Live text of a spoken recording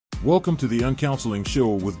Welcome to the Uncounselling Show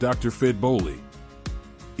with Dr. Boley.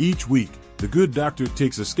 Each week, the good doctor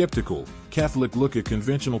takes a skeptical, Catholic look at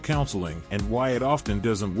conventional counseling and why it often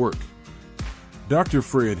doesn't work. Dr.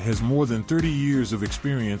 Fred has more than 30 years of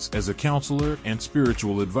experience as a counselor and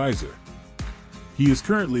spiritual advisor. He is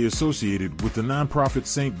currently associated with the nonprofit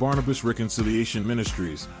St. Barnabas Reconciliation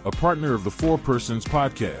Ministries, a partner of the Four Persons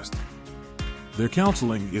podcast. Their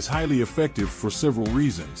counseling is highly effective for several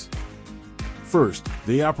reasons. First,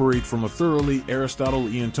 they operate from a thoroughly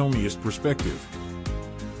Aristotelian Thomist perspective.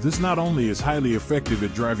 This not only is highly effective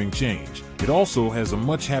at driving change, it also has a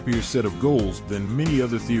much happier set of goals than many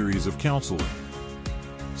other theories of counseling.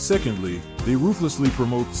 Secondly, they ruthlessly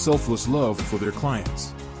promote selfless love for their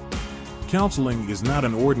clients. Counseling is not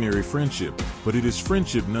an ordinary friendship, but it is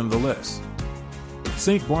friendship nonetheless.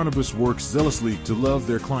 St. Barnabas works zealously to love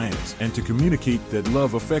their clients and to communicate that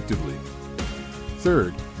love effectively.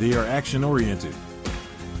 Third, they are action-oriented.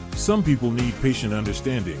 Some people need patient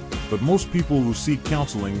understanding, but most people who seek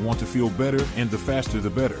counseling want to feel better, and the faster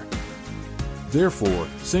the better. Therefore,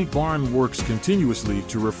 St. Barn works continuously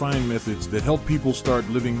to refine methods that help people start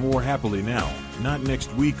living more happily now, not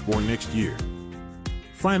next week or next year.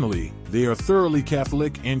 Finally, they are thoroughly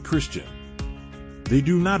Catholic and Christian. They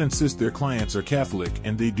do not insist their clients are Catholic,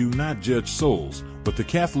 and they do not judge souls, but the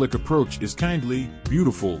Catholic approach is kindly,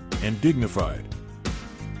 beautiful, and dignified.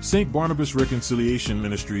 St. Barnabas Reconciliation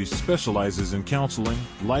Ministries specializes in counseling,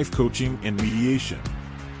 life coaching, and mediation.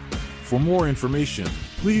 For more information,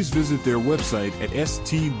 please visit their website at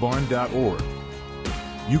stbarn.org.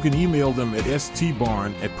 You can email them at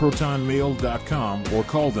stbarn@protonmail.com or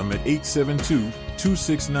call them at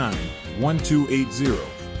 872-269-1280.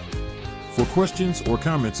 For questions or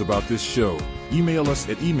comments about this show, email us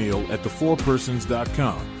at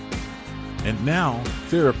email@thefourpersons.com. And now,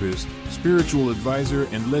 therapist, spiritual advisor,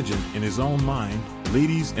 and legend in his own mind,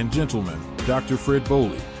 ladies and gentlemen, Dr. Fred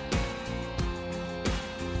Boley.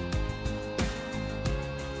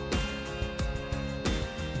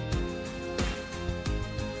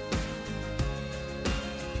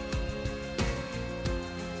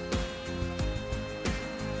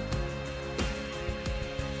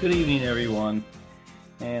 Good evening, everyone,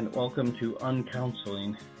 and welcome to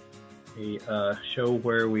Uncounselling, a show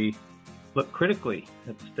where we look critically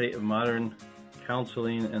at the state of modern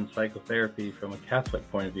counseling and psychotherapy from a Catholic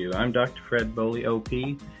point of view. I'm Dr. Fred Boley,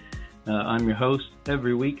 OP. I'm your host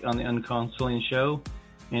every week on the Uncounselling show,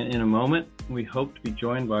 and in a moment, we hope to be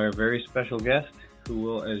joined by our very special guest, who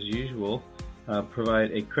will, as usual,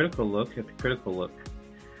 provide a critical look at the critical look.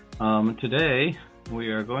 Today, we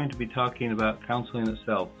are going to be talking about counseling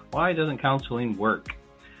itself. Why doesn't counseling work?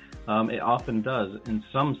 It often does in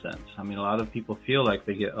some sense. I mean, a lot of people feel like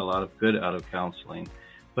they get a lot of good out of counseling,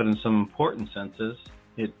 but in some important senses,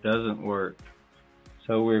 it doesn't work.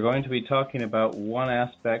 So we're going to be talking about one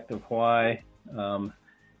aspect of why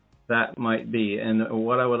that might be. And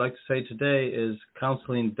what I would like to say today is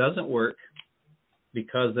counseling doesn't work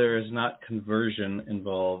because there is not conversion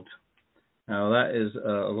involved. Now, that is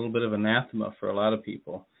a little bit of anathema for a lot of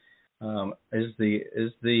people. Is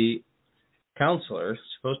the counselor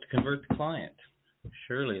supposed to convert the client?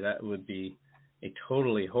 Surely that would be a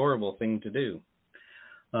totally horrible thing to do.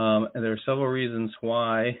 And there are several reasons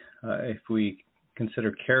why, if we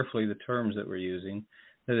consider carefully the terms that we're using,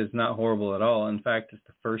 that it's not horrible at all. In fact, it's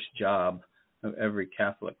the first job of every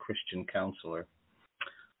Catholic Christian counselor.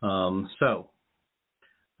 I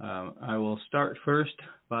will start first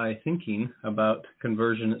by thinking about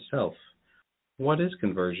conversion itself. What is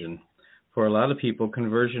conversion? For a lot of people,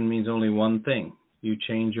 conversion means only one thing. You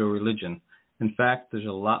change your religion. In fact, there's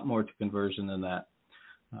a lot more to conversion than that.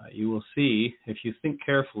 You will see, if you think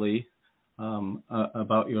carefully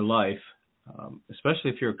about your life,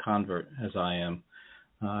 especially if you're a convert, as I am.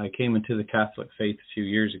 I came into the Catholic faith a few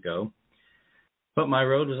years ago. But my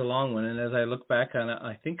road was a long one, and as I look back on it,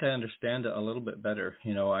 I think I understand it a little bit better.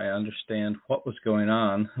 You know, I understand what was going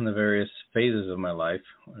on in the various phases of my life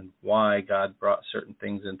and why God brought certain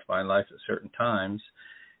things into my life at certain times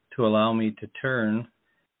to allow me to turn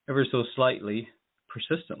ever so slightly,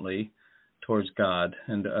 persistently, towards God.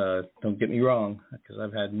 And don't get me wrong, because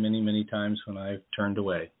I've had many, many times when I've turned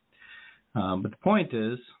away. But the point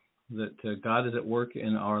is that God is at work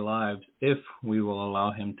in our lives if we will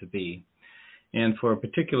allow him to be. And for a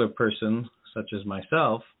particular person, such as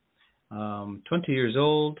myself, 20 years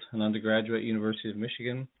old, an undergraduate at University of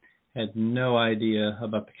Michigan, had no idea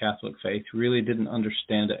about the Catholic faith, really didn't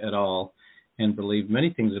understand it at all, and believed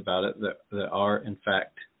many things about it that are, in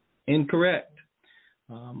fact, incorrect.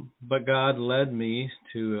 But God led me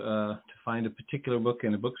to find a particular book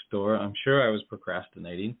in a bookstore. I'm sure I was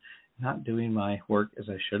procrastinating, not doing my work as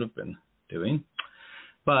I should have been doing.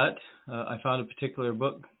 But I found a particular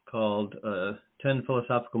book called 10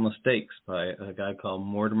 Philosophical Mistakes by a guy called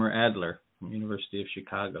Mortimer Adler from University of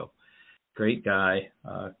Chicago. Great guy,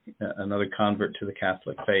 another convert to the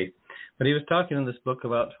Catholic faith. But he was talking in this book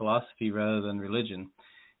about philosophy rather than religion.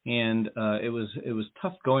 And it was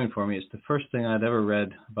tough going for me. It's the first thing I'd ever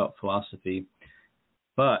read about philosophy.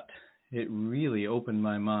 But it really opened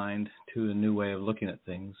my mind to a new way of looking at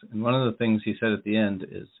things. And one of the things he said at the end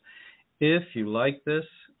is, if you like this,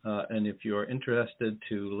 and if you're interested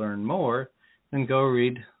to learn more, then go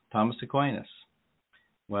read Thomas Aquinas.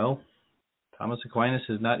 Well, Thomas Aquinas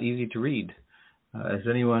is not easy to read. If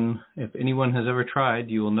anyone has ever tried,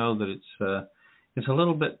 you will know that it's a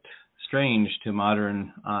little bit strange to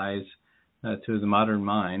modern eyes, to the modern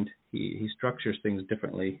mind. He structures things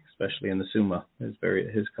differently, especially in the Summa.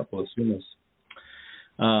 His couple of Summas.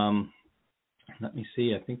 Let me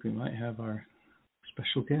see. I think we might have our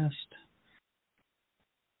special guest.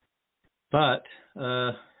 But,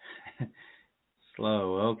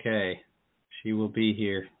 slow, okay. She will be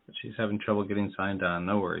here, but she's having trouble getting signed on.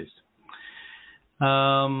 No worries.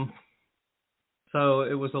 So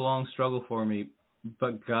it was a long struggle for me,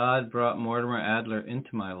 but God brought Mortimer Adler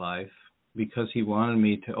into my life because he wanted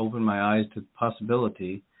me to open my eyes to the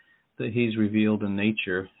possibility that he's revealed in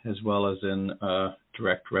nature as well as in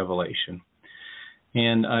direct revelation.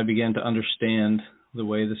 And I began to understand the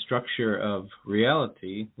way the structure of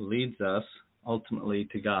reality leads us ultimately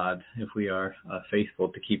to God if we are faithful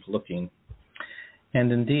to keep looking. And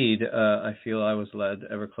indeed, I feel I was led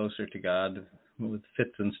ever closer to God with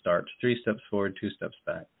fits and starts, 3 steps forward, 2 steps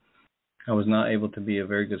back. I was not able to be a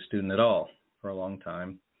very good student at all for a long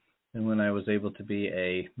time. And when I was able to be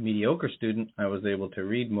a mediocre student, I was able to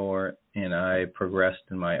read more, and I progressed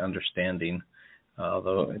in my understanding,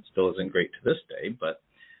 although it still isn't great to this day, but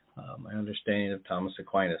my understanding of Thomas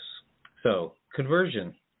Aquinas. So,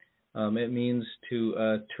 conversion, it means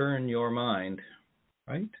to turn your mind,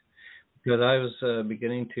 right? Because I was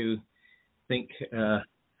beginning to think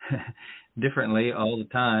differently all the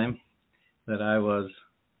time, that I was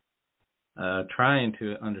trying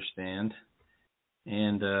to understand,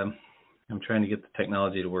 and I'm trying to get the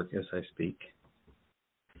technology to work as I speak.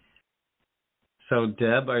 So,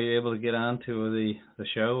 Deb, are you able to get on to the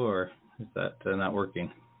show, or is that not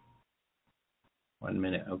working? 1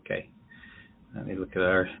 minute, okay. Let me look at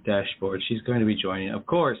our dashboard. She's going to be joining, of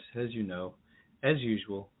course, as you know, as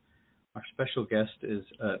usual. Our special guest is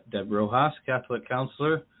Deb Rojas, Catholic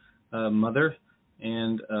counselor, mother,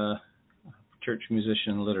 and church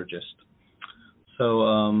musician and liturgist. So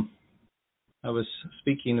I was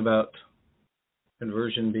speaking about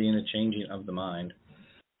conversion being a changing of the mind.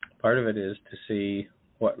 Part of it is to see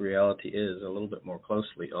what reality is a little bit more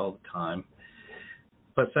closely all the time.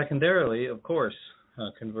 But secondarily, of course,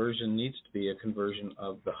 conversion needs to be a conversion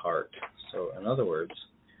of the heart. So in other words,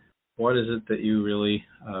 what is it that you really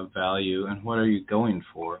value, and what are you going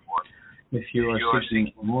for? If you are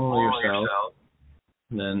seeking only yourself,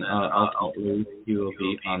 then ultimately you will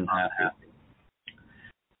be unhappy.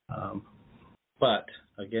 But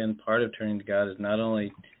again, part of turning to God is not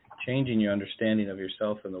only changing your understanding of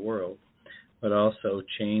yourself and the world, but also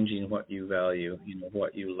changing what you value,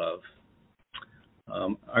 what you love.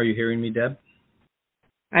 Are you hearing me, Deb?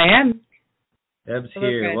 I am. Deb's Hello,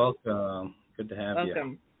 here. Fred. Welcome. Good to have you.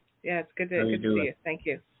 Welcome. Yeah, it's good to How are you see doing? you. Thank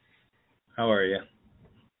you. How are you?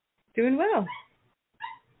 Doing well.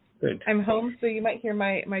 Good. I'm home, so you might hear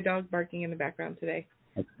my dog barking in the background today.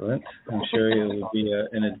 Excellent. I'm sure it will be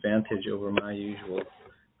an advantage over my usual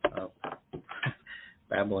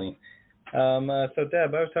babbling. So,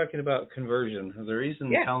 Deb, I was talking about conversion. The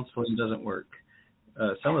reason counseling doesn't work,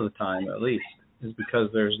 some of the time at least, is because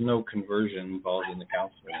there's no conversion involved in the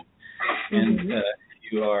counseling. And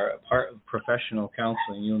if you are a part of professional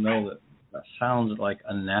counseling, you'll know that sounds like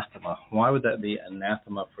anathema. Why would that be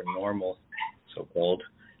anathema for normal, so-called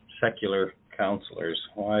secular counselors?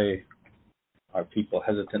 Why are people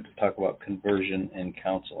hesitant to talk about conversion and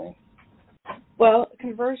counseling? Well,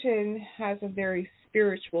 conversion has a very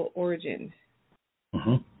spiritual origin.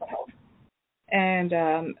 And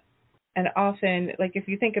often, like if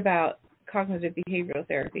you think about cognitive behavioral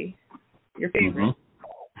therapy, your favorite.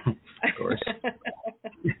 Of course.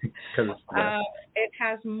 It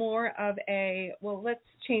has more of a, let's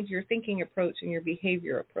change your thinking approach and your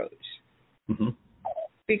behavior approach.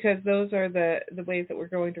 Because those are the ways that we're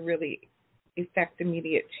going to really effect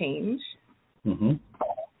immediate change. And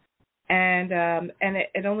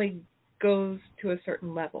it only goes to a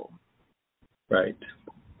certain level. Right.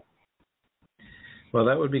 Well,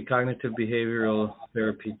 that would be cognitive behavioral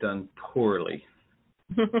therapy done poorly.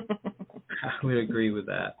 I would agree with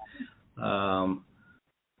that.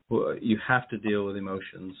 Well, you have to deal with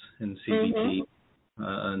emotions in CBT.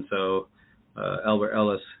 And so Albert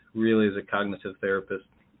Ellis really is a cognitive therapist,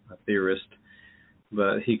 a theorist,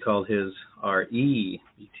 but he called his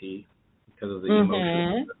REBT because of the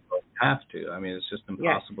emotions. You have to. I mean, it's just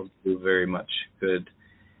impossible to do very much good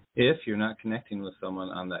if you're not connecting with someone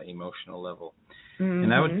on that emotional level.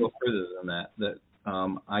 And I would go further than that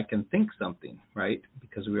I can think something, right?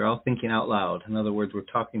 Because we're all thinking out loud. In other words, we're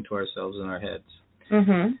talking to ourselves in our heads.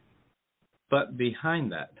 But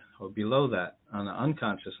behind that, or below that, on an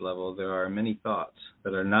unconscious level, there are many thoughts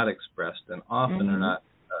that are not expressed and often are not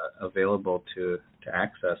available to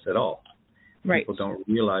access at all. Right. People don't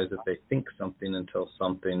realize that they think something until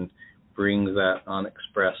something brings that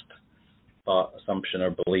unexpressed thought, assumption,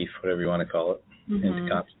 or belief, whatever you want to call it, into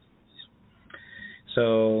consciousness.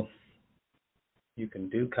 So you can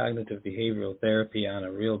do cognitive behavioral therapy on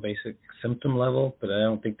a real basic symptom level, but I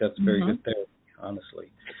don't think that's very good therapy,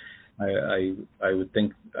 honestly. I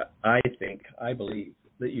believe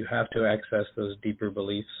that you have to access those deeper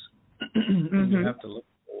beliefs. And you have to look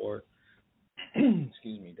for,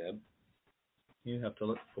 excuse me, Deb, you have to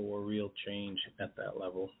look for real change at that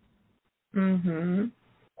level.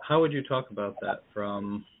 How would you talk about that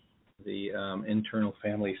from the internal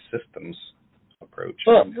family systems approach?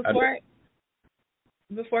 Well,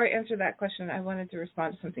 before I answer that question, I wanted to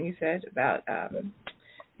respond to something you said about,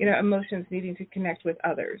 emotions needing to connect with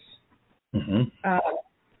others.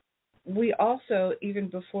 We also, even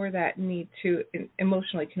before that, need to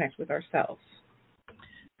emotionally connect with ourselves.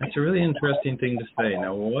 That's a really interesting thing to say.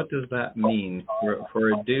 Now, what does that mean? For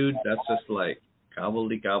a dude, that's just like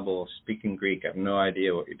gobble-de-gobble, speaking Greek. I have no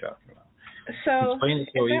idea what you're talking about. So,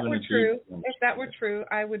 if that were true,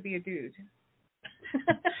 I would be a dude.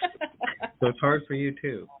 So it's hard for you,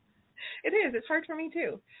 too. It is. It's hard for me,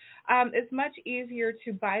 too. It's much easier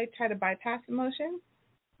to try to bypass emotion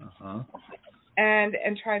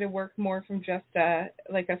and try to work more from just a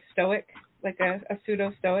stoic, like a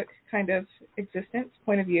pseudo-stoic kind of existence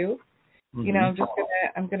point of view.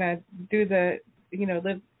 I'm gonna do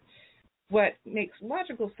live what makes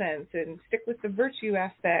logical sense and stick with the virtue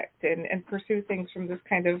aspect and pursue things from this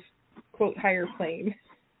kind of quote higher plane.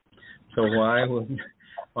 So why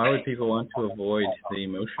would people want to avoid the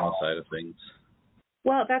emotional side of things?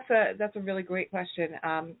 Well, that's a really great question.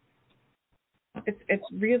 It's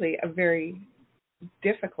really a very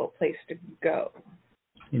difficult place to go.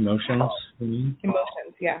 Emotions, you mean?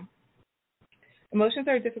 Emotions, yeah. Emotions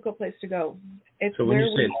are a difficult place to go. So when you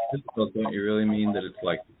say it's difficult, don't you really mean that it's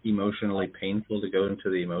like emotionally painful to go into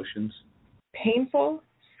the emotions? Painful,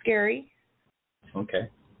 scary. Okay.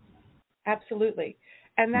 Absolutely.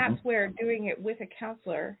 And that's where doing it with a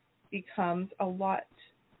counselor becomes a lot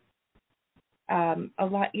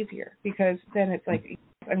easier, because then it's like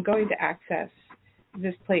I'm going to access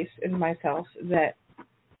this place in myself that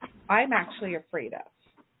I'm actually afraid of,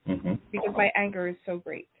 because my anger is so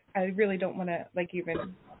great. I really don't want to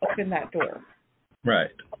even open that door.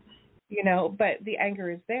 Right. But the anger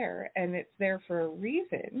is there, and it's there for a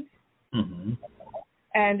reason.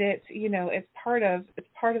 And it's it's part of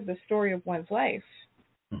the story of one's life.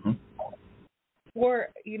 For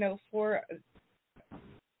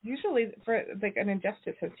usually for an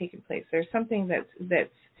injustice has taken place. There's something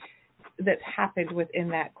that's happened within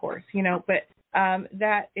that course, but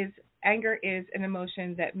that is, anger is an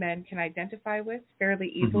emotion that men can identify with fairly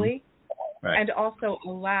easily, and also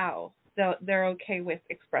allow, they're okay with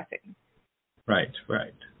expressing. Right.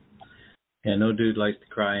 Yeah, no dude likes to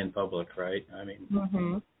cry in public, right? I mean,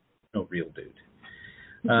 no real dude.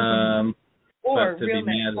 Or real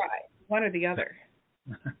men cry, one or the other.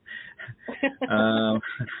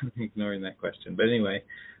 Ignoring that question, but anyway,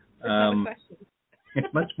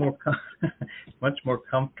 it's much more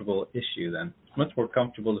comfortable issue then. It's much more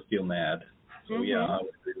comfortable to feel mad. So yeah, I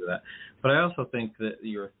would agree with that. But I also think that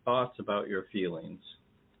your thoughts about your feelings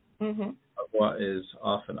are what is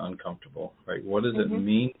often uncomfortable, right? What does it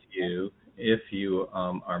mean to you if you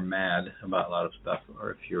are mad about a lot of stuff,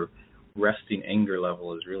 or if your resting anger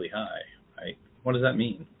level is really high, right? What does that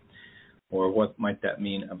mean? Or what might that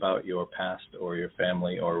mean about your past or your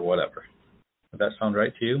family or whatever? Does that sound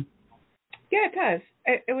right to you? Yeah, it does.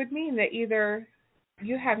 It would mean that either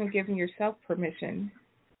you haven't given yourself permission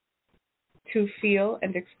to feel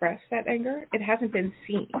and express that anger. It hasn't been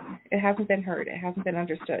seen. It hasn't been heard. It hasn't been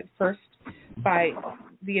understood, first by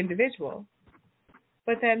the individual,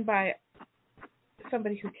 but then by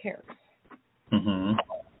somebody who cares.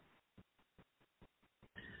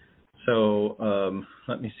 So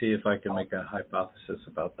let me see if I can make a hypothesis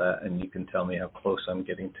about that, and you can tell me how close I'm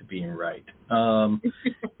getting to being right.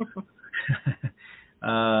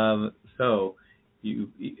 So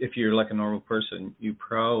if you're like a normal person, you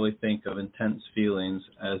probably think of intense feelings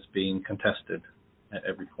as being contested at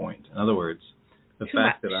every point. In other words, the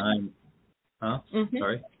fact that I'm,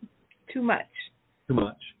 sorry? Too much. Too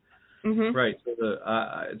much. Mm-hmm. Right. So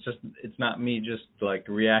it's not me just like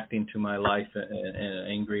reacting to my life in an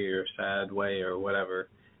angry or sad way or whatever.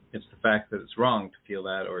 It's the fact that it's wrong to feel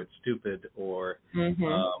that, or it's stupid, or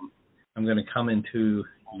I'm going to come into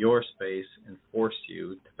your space and force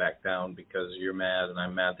you to back down because you're mad and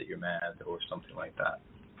I'm mad that you're mad, or something like that.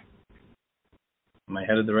 Am I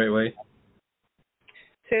headed the right way?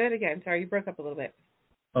 Say that again. Sorry, you broke up a little bit.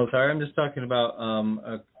 Oh, sorry. I'm just talking about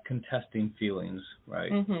contesting feelings,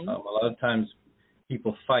 right? Mm-hmm. A lot of times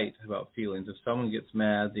people fight about feelings. If someone gets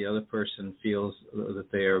mad, the other person feels that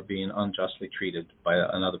they are being unjustly treated by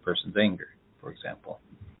another person's anger, for example.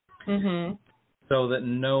 Mm-hmm. So that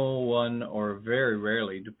no one, or very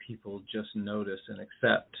rarely, do people just notice and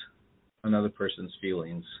accept another person's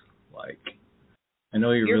feelings. Like, I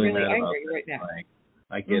know you're really mad about this. Right now. Like,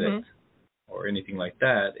 I get it. Or anything like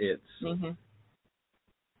that. It's,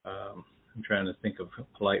 I'm trying to think of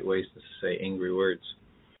polite ways to say angry words.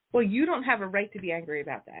 Well, you don't have a right to be angry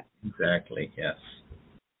about that. Exactly, yes.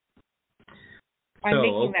 I'm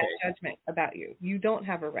making that judgment about you. You don't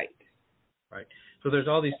have a right. Right. So there's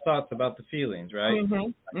all these thoughts about the feelings, right?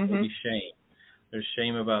 Maybe shame. There's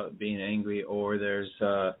shame about being angry, or there's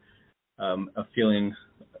a feeling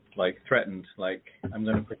like threatened, like I'm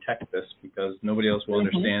going to protect this because nobody else will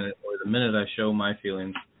understand it, or the minute I show my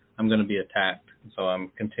feelings, I'm going to be attacked. So I'm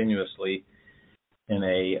continuously in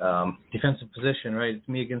a defensive position, right? It's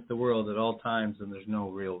me against the world at all times, and there's no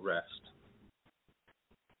real rest.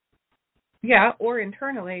 Yeah, or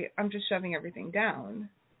internally, I'm just shoving everything down.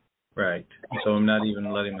 Right. So I'm not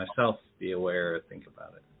even letting myself be aware or think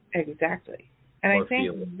about it. Exactly. And I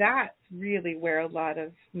think that's really where a lot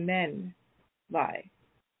of men lie.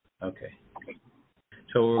 Okay.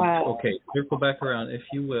 So, circle back around, if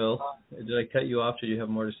you will. Did I cut you off? Did you have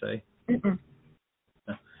more to say? Mm-mm.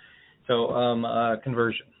 No. So,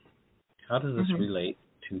 conversion. How does this relate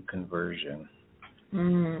to conversion?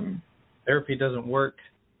 Therapy doesn't work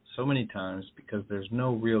so many times because there's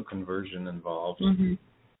no real conversion involved.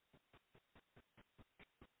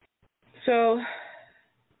 So,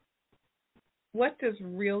 what does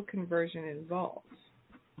real conversion involve?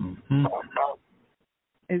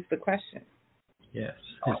 Is the question. Yes,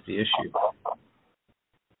 is the issue.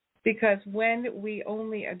 Because when we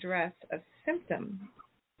only address a symptom,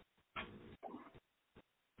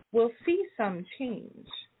 we'll see some change.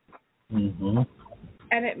 And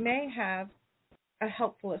it may have a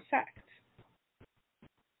helpful effect.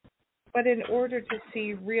 But in order to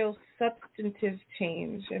see real substantive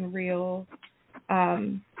change and real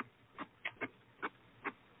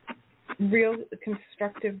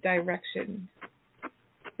constructive direction,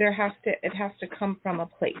 it has to come from a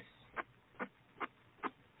place.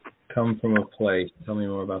 Come from a place. Tell me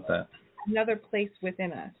more about that. Another place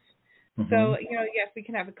within us. So, yes, we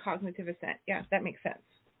can have a cognitive assent. Yeah, that makes sense.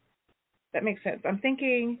 I'm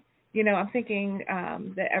thinking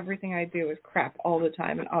that everything I do is crap all the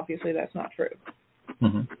time, and obviously that's not true.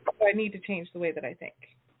 So I need to change the way that I think.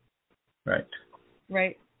 Right?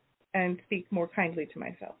 And speak more kindly to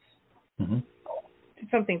myself.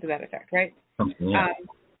 Something to that effect, right?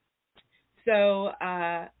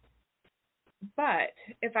 But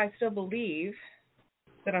if I still believe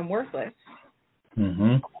that I'm worthless,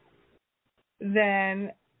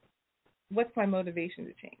 then what's my motivation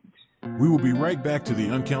to change? We will be right back to the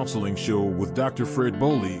Uncounselling Show with Dr. Fred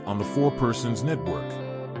Boley on the Four Persons Network.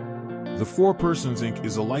 The Four Persons, Inc.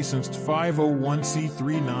 is a licensed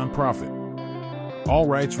 501c3 nonprofit. All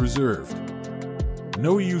rights reserved.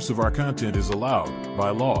 No use of our content is allowed, by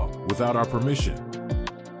law, without our permission.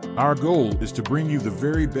 Our goal is to bring you the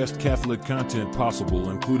very best Catholic content possible,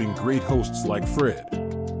 including great hosts like Fred.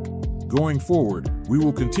 Going forward, we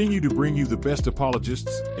will continue to bring you the best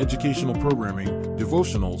apologists, educational programming,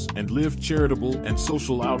 devotionals, and live charitable and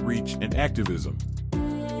social outreach and activism.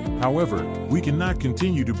 However, we cannot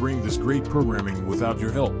continue to bring this great programming without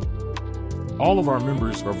your help. All of our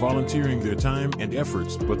members are volunteering their time and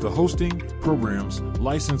efforts, but the hosting, programs,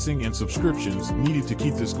 licensing, and subscriptions needed to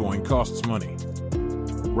keep this going costs money.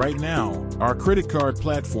 Right now, our credit card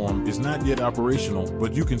platform is not yet operational,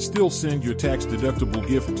 but you can still send your tax-deductible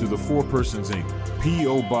gift to the Four Persons, Inc.,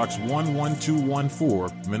 P.O. Box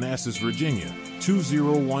 11214, Manassas, Virginia,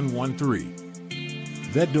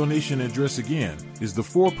 20113. That donation address again is the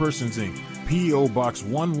Four Persons, Inc., P.O. Box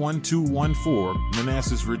 11214,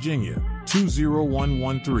 Manassas, Virginia,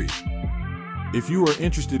 20113. If you are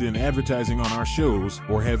interested in advertising on our shows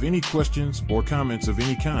or have any questions or comments of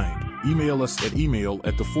any kind, email us at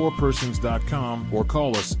email@thefourpersons.com or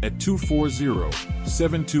call us at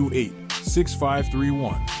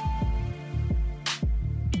 240-728-6531.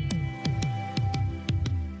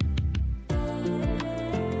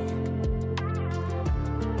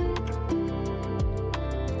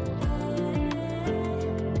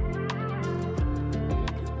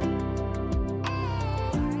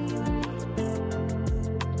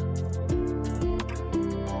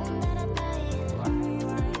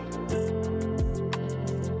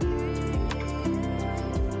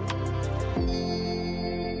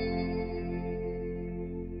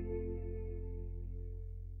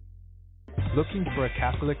 Looking for a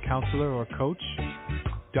Catholic counselor or coach?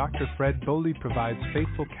 Dr. Fred Boley provides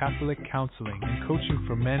faithful Catholic counseling and coaching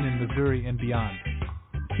for men in Missouri and beyond.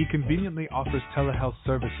 He conveniently offers telehealth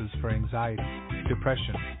services for anxiety,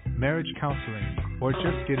 depression, marriage counseling, or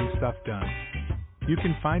just getting stuff done. You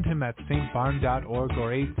can find him at stbarn.org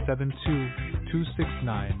or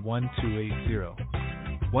 872-269-1280.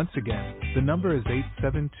 Once again, the number is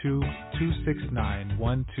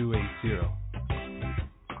 872-269-1280.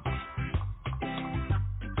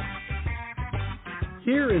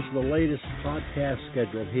 Here is the latest podcast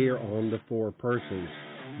schedule here on The Four Persons.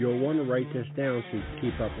 You'll want to write this down so you can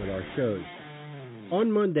keep up with our shows.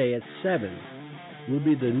 On Monday at 7 will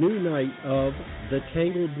be the new night of The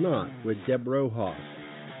Tangled Knot with Deb Rojas.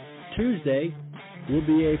 Tuesday will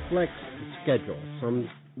be a flex schedule. Some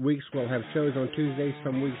weeks we'll have shows on Tuesday,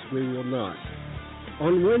 some weeks we will not.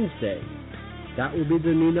 On Wednesday, that will be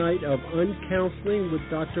the new night of Uncounselling with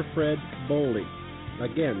Dr. Fred Boley.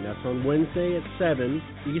 Again, that's on Wednesday at 7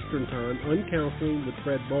 Eastern Time, Uncounselling with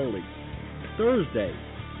Fred Boley. Thursday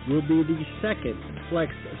will be the second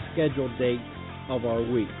flex scheduled date of our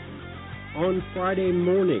week. On Friday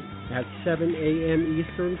morning at 7 a.m.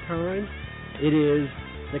 Eastern Time, it is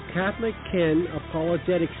the Catholic Ken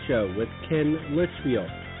Apologetics Show with Ken Litchfield.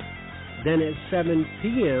 Then at 7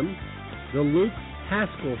 p.m., the Luke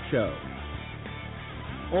Haskell Show.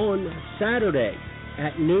 On Saturday,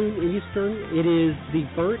 at noon Eastern, it is the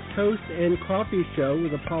Burnt Toast and Coffee Show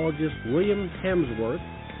with apologist William Hemsworth.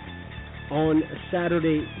 On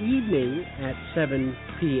Saturday evening at 7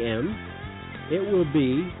 p.m., it will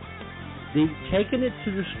be the Taking It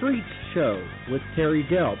to the Streets Show with Terry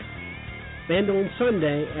Delp. And on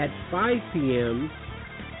Sunday at 5 p.m.,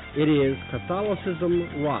 it is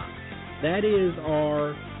Catholicism Rocks. That is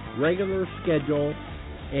our regular schedule,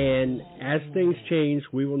 and as things change,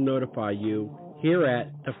 we will notify you here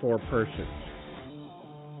at The Four Persons.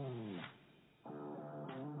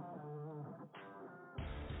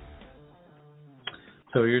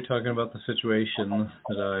 So you're talking about the situation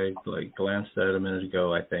that I glanced at a minute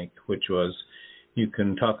ago, I think, which was you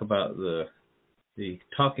can talk about the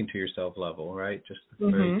talking to yourself level, right? Just the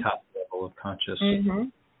very top level of conscious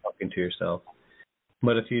talking to yourself.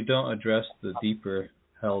 But if you don't address the deeper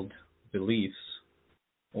held beliefs,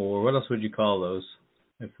 or what else would you call those?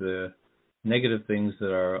 If the negative things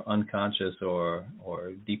that are unconscious or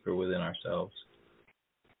deeper within ourselves.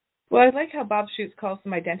 Well, I like how Bob Schutz calls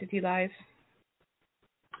them identity lies.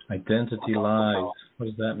 Identity lies. What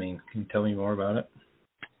does that mean? Can you tell me more about it?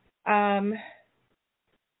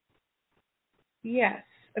 Yes.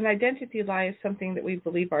 An identity lie is something that we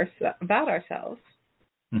believe about ourselves,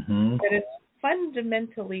 but it's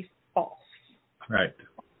fundamentally false. Right.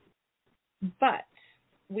 But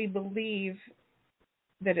we believe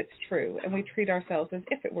that it's true, and we treat ourselves as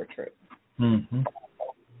if it were true.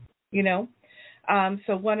 You know?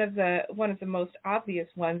 So one of the most obvious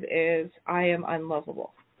ones is I am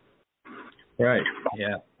unlovable. Right.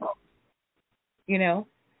 Yeah. You know?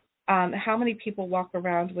 How many people walk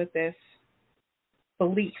around with this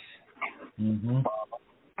belief?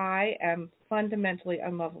 I am fundamentally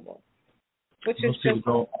unlovable. Which Most is just...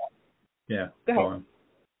 Go on.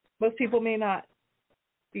 Most people may not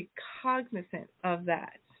be cognizant of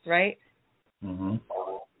that, right?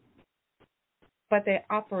 But they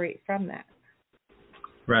operate from that.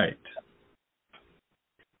 Right.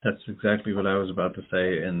 That's exactly what I was about to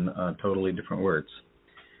say in totally different words.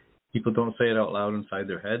 People don't say it out loud inside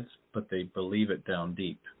their heads, but they believe it down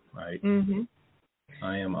deep, right?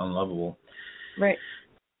 I am unlovable. Right.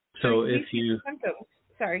 So if you... Symptoms.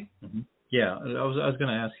 Sorry. Yeah, I was going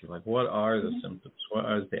to ask you, what are the symptoms? What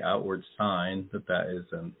are the outward sign that is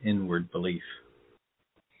an inward belief?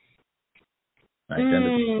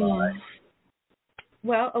 Identity lie.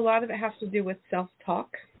 Well, a lot of it has to do with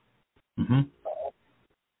self-talk.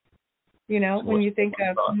 When you think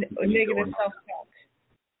of negative self-talk,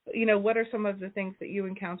 what are some of the things that you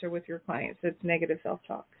encounter with your clients that's negative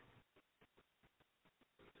self-talk?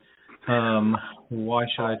 Why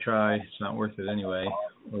should I try? It's not worth it anyway.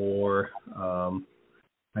 Or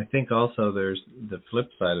I think also there's the flip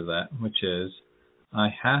side of that, which is I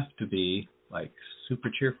have to be like super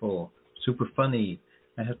cheerful, super funny.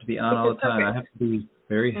 I have to be on all the time. I have to be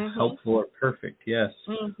very helpful or perfect, yes.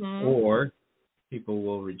 Or people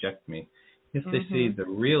will reject me. If they see the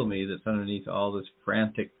real me that's underneath all this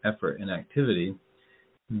frantic effort and activity,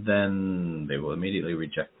 then they will immediately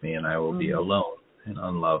reject me and I will be alone and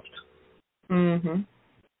unloved.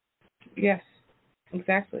 Yes,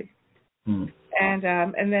 exactly. And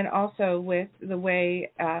then also with the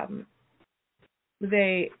way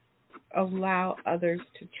they allow others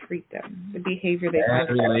to treat them, the behavior they find.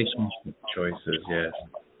 Relationship choices, yes.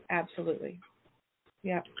 Absolutely.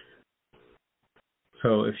 Yeah.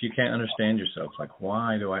 So if you can't understand yourself, like,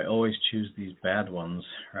 why do I always choose these bad ones,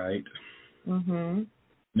 right?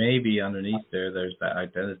 Maybe underneath there's that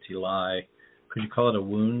identity lie. Could you call it a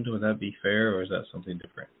wound? Would that be fair, or is that something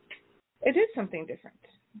different? It is something different.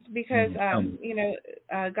 Because,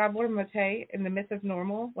 Gabor Mate, in The Myth of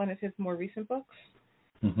Normal, one of his more recent books,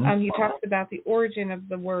 he talks about the origin of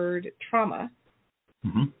the word trauma.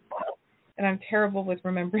 And I'm terrible with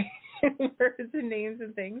remembering words and names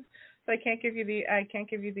and things, so I can't give you the I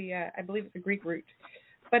believe it's a Greek root,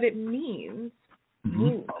 but it means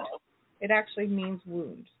wound. It actually means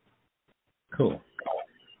wound. Cool.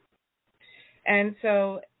 And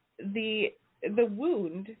so the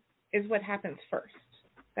wound is what happens first.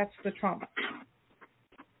 That's the trauma,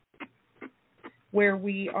 where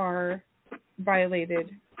we are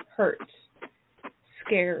violated, hurt,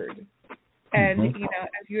 scared. And,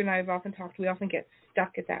 as you and I have often talked, we often get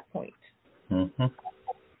stuck at that point.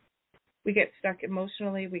 We get stuck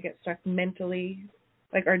emotionally. We get stuck mentally.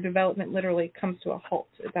 Like our development literally comes to a halt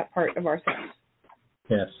at that part of ourselves.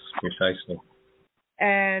 Yes, precisely.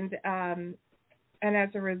 And as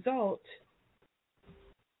a result,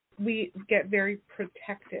 we get very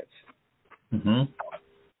protective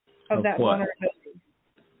of that vulnerability,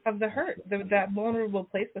 of the hurt, that vulnerable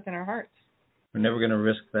place within our hearts. We're never going to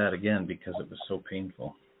risk that again because it was so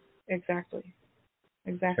painful. Exactly.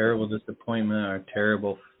 Terrible disappointment or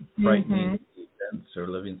terrible frightening events or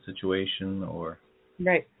living situation or...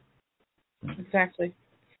 Right. Exactly.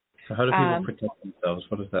 So how do people protect themselves?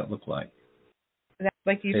 What does that look like? That,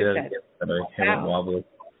 like you just said. That I haven't wobbly.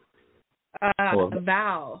 A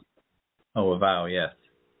vow. Oh, a vow, yes.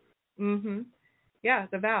 Yeah,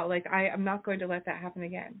 the vow. Like, I'm not going to let that happen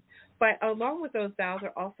again. But along with those vows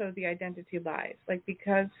are also the identity lies. Like,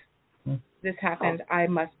 because this happened, I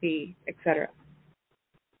must be, etc.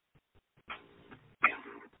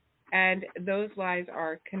 And those lies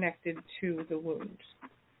are connected to the wound.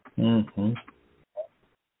 And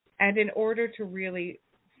in order to really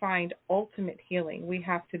find ultimate healing, we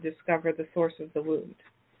have to discover the source of the wound.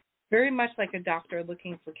 Very much like a doctor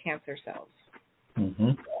looking for cancer cells.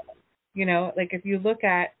 Like if you look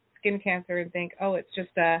at skin cancer and think, oh, it's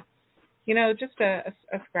just a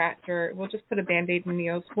scratch, or we'll just put a Band-Aid and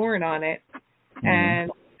Neosporin on it,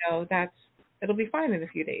 and it'll be fine in a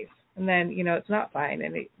few days. And then, it's not fine,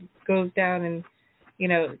 and it goes down, and,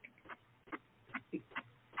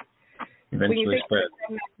 when you think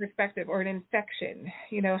from that perspective, or an infection,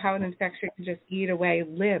 how an infection can just eat away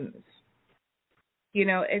limbs.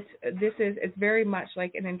 It's very much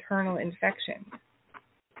like an internal infection.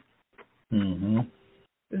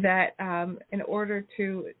 That in order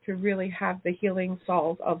to really have the healing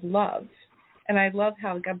solve of love, and I love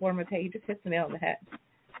how Gabor Mate, he just hits the nail on the head.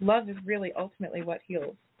 Love is really ultimately what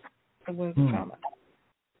heals the wounds of trauma.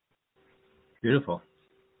 Beautiful.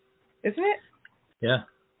 Isn't it? Yeah.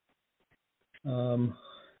 I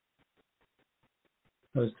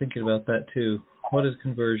was thinking about that too. What is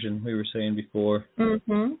conversion? We were saying before.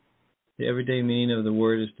 The everyday meaning of the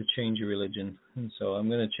word is to change your religion. And so I'm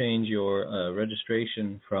going to change your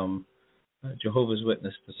registration from Jehovah's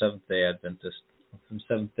Witness to Seventh-day Adventist, from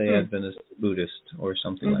Seventh-day Adventist to Buddhist, or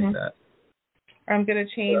something like that. I'm going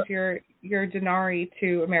to change your denarii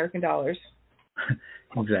to American dollars.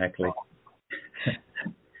 Exactly.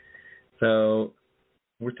 So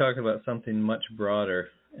we're talking about something much broader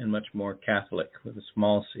and much more Catholic with a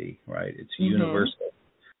small c, right? It's universal.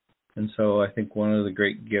 And so I think one of the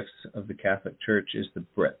great gifts of the Catholic Church is the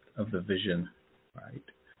breadth of the vision, right?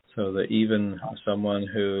 So that even someone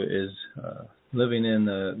who is living in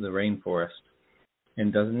the rainforest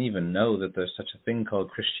and doesn't even know that there's such a thing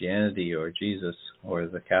called Christianity or Jesus or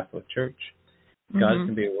the Catholic Church, God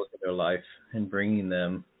can be at work in their life and bringing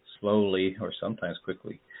them slowly or sometimes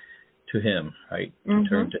quickly to him, right? Mm-hmm. To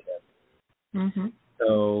turn to him. Mm-hmm.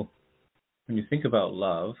 So when you think about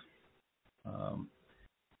love,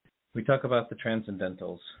 we talk about the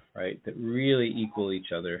transcendentals, right, that really equal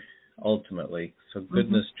each other ultimately. So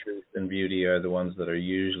goodness, truth, and beauty are the ones that are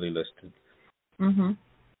usually listed. Mm-hmm.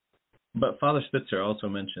 But Father Spitzer also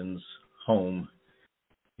mentions home.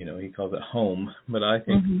 You know, he calls it home. But I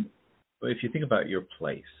think if you think about your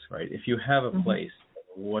place, right, if you have a place,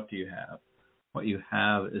 what do you have? What you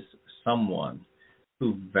have is someone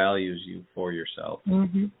who values you for yourself.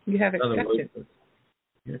 Mm-hmm. You have acceptance.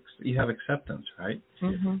 You have acceptance, right?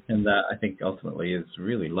 Mm-hmm. And that, I think, ultimately is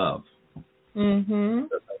really love. Mm-hmm.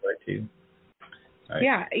 That sounds right to you. Right.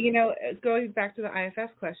 Yeah, you know, going back to the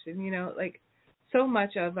IFS question, you know, like so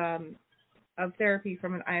much of therapy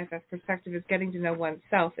from an IFS perspective is getting to know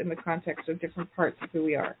oneself in the context of different parts of who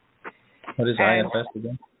we are. What is IFS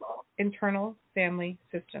again? Internal Family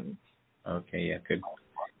Systems. Okay, yeah, good.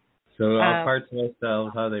 So all parts of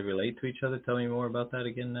ourselves, how they relate to each other. Tell me more about that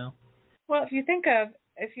again now. Well, if you think of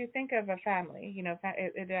a family, you know,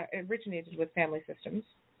 it originated with family systems.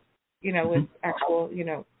 You know, with actual, you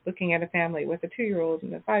know, looking at a family with a 2-year-old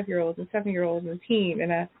and a 5-year-old and a 7-year-old and a teen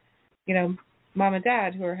and a, you know, mom and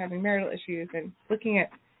dad who are having marital issues, and looking at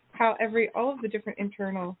how all of the different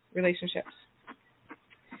internal relationships.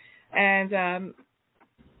 And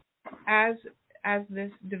as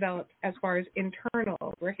this developed as far as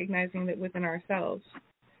internal, recognizing that within ourselves,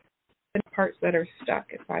 the parts that are stuck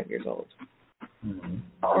at 5 years old,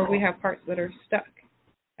 or we have parts that are stuck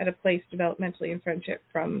at a place developmentally in friendship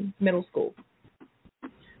from middle school.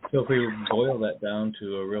 So if we boil that down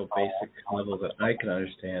to a real basic level that I can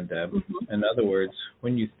understand, Deb, in other words,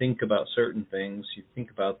 when you think about certain things, you think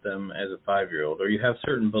about them as a 5-year-old, or you have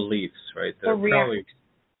certain beliefs, right, that or are probably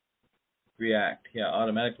react,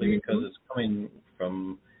 automatically because it's coming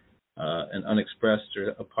from an unexpressed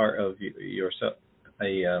or a part of yourself,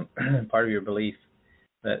 part of your belief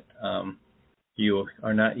that you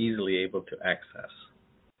are not easily able to access.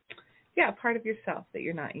 Yeah, part of yourself that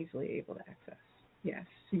you're not easily able to access. Yes,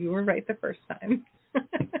 you were right the first time.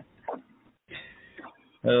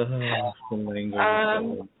 So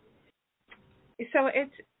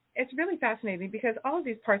it's really fascinating because all of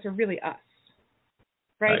these parts are really us,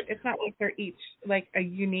 right? It's not like they're each like a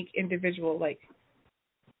unique individual. Like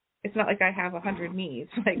it's not like I have 100 me's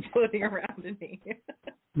like floating around in me.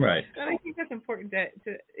 Right. And I think that's important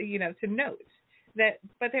to note. That,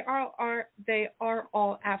 but they are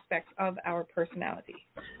all aspects of our personality.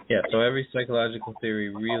 Yeah. So every psychological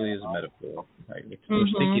theory really is a metaphor, right? We're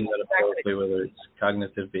speaking metaphorically, whether it's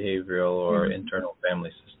cognitive, behavioral, or internal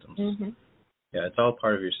family systems. Yeah, it's all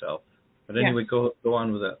part of yourself. But anyway, go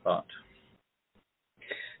on with that thought.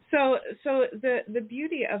 So the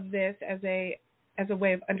beauty of this as a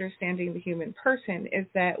way of understanding the human person is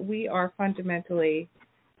that we are fundamentally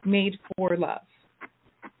made for love.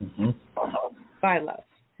 By love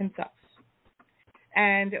himself.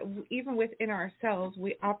 And even within ourselves,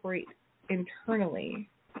 we operate internally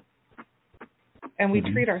and we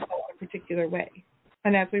treat ourselves a particular way.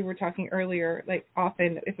 And as we were talking earlier, like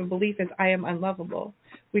often if a belief is I am unlovable,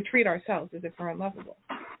 we treat ourselves as if we're unlovable.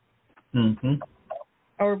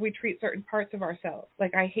 Or we treat certain parts of ourselves.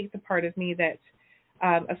 Like I hate the part of me that's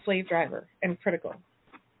a slave driver and critical.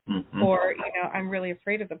 Or, I'm really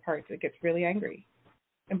afraid of the part that gets really angry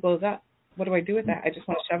and blows up. What do I do with that? I just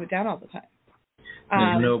want to shove it down all the time.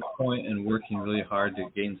 There's no point in working really hard to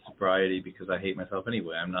gain sobriety because I hate myself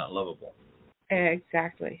anyway. I'm not lovable.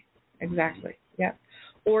 Exactly. Yeah.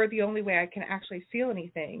 Or the only way I can actually feel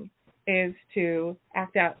anything is to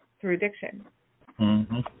act out through addiction.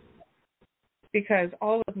 Because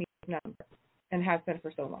all of me is numb and has been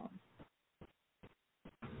for so long.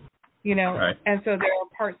 And so there are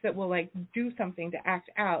parts that will like do something to act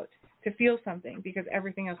out, to feel something, because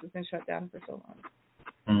everything else has been shut down for so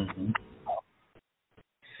long.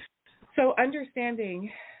 So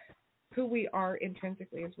understanding who we are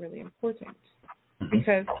intrinsically is really important,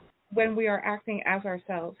 because when we are acting as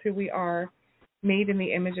ourselves, who we are, made in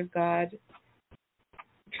the image of God,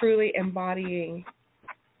 truly embodying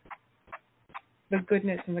the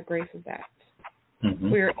goodness and the grace of that,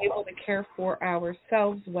 we are able to care for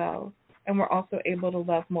ourselves well, and we're also able to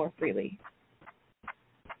love more freely.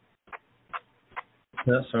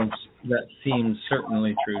 That seems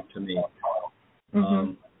certainly true to me.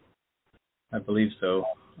 I believe so.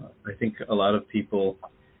 I think a lot of people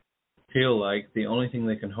feel like the only thing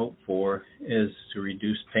they can hope for is to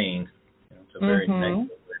reduce pain. It's a very negative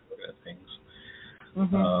way to look at things.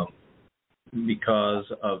 Because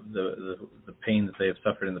of the pain that they have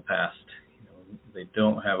suffered in the past. They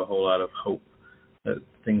don't have a whole lot of hope that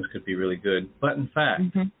things could be really good. But in fact,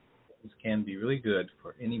 can be really good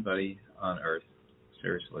for anybody on earth,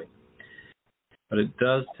 seriously. But it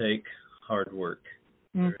does take hard work.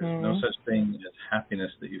 There is no such thing as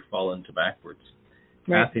happiness that you fall into backwards.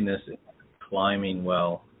 Right. Happiness is climbing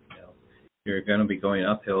well. You're going to be going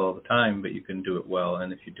uphill all the time, but you can do it well.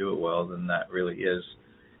 And if you do it well, then that really is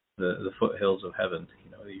the foothills of heaven.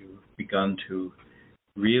 You've begun to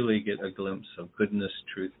really get a glimpse of goodness,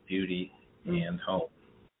 truth, beauty, and home.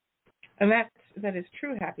 And that is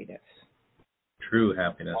true happiness. True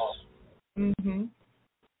happiness. Mm-hmm.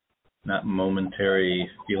 Not momentary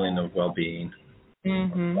feeling of well-being.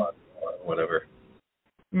 Mm-hmm. Or whatever.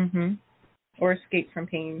 Mm-hmm. Or escape from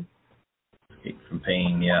pain. Escape from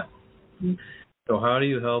pain, yeah. Mm-hmm. So how do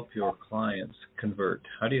you help your clients convert?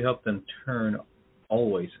 How do you help them turn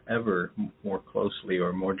always, ever more closely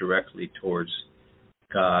or more directly towards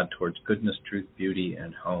God, towards goodness, truth, beauty,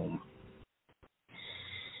 and home?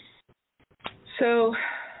 So,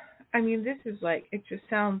 this is it just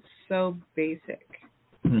sounds so basic.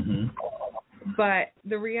 Mm-hmm. But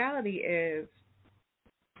the reality is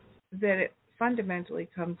that it fundamentally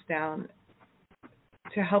comes down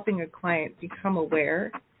to helping a client become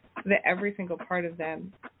aware that every single part of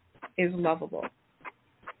them is lovable.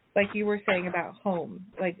 Like you were saying about home.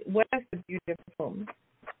 What is the beauty of home?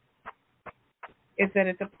 Is that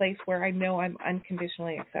it's a place where I know I'm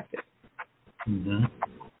unconditionally accepted. Mm-hmm.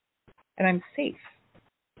 And I'm safe.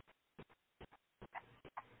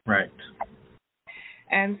 Right.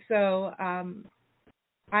 And so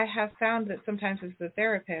I have found that sometimes as the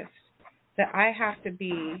therapist that I have to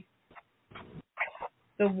be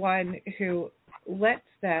the one who lets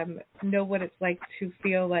them know what it's like to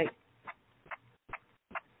feel like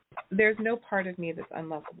there's no part of me that's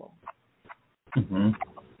unlovable. Mm-hmm.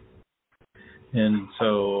 And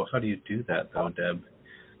so how do you do that, though, Deb?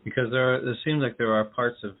 Because it seems like there are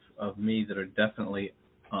parts of me that are definitely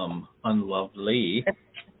unlovely.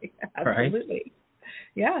 Absolutely. Right?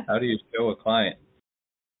 Yeah. How do you show a client?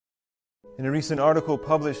 In a recent article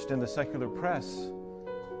published in the secular press,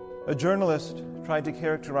 a journalist tried to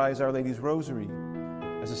characterize Our Lady's Rosary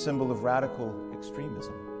as a symbol of radical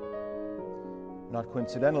extremism. Not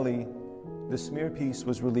coincidentally, the smear piece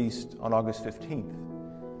was released on August 15th,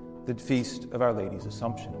 the feast of Our Lady's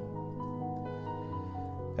Assumption.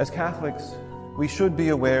 As Catholics, we should be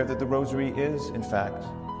aware that the Rosary is, in fact,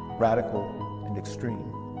 radical and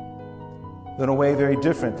extreme, though in a way very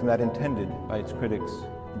different from that intended by its critics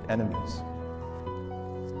and enemies.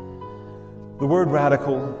 The word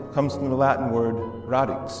radical comes from the Latin word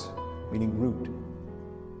radix, meaning root,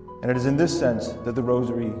 and it is in this sense that the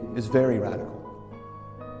Rosary is very radical,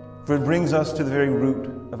 for it brings us to the very root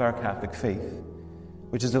of our Catholic faith,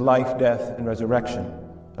 which is the life, death, and resurrection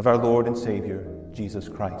of our Lord and Savior, Jesus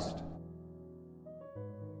Christ.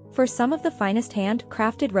 For some of the finest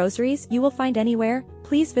hand-crafted rosaries you will find anywhere,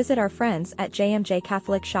 please visit our friends at JMJ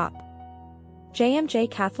Catholic Shop.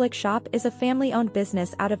 JMJ Catholic Shop is a family-owned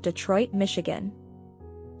business out of Detroit, Michigan.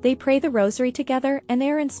 They pray the rosary together and they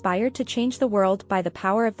are inspired to change the world by the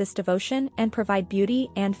power of this devotion and provide beauty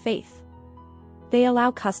and faith. They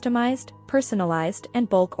allow customized, personalized, and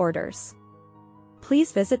bulk orders.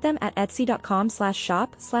 Please visit them at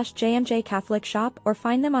etsy.com/shop/JMJ Catholic Shop or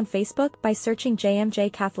find them on Facebook by searching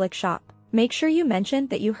JMJ Catholic Shop. Make sure you mention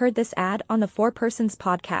that you heard this ad on the Four Persons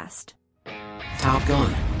podcast. Top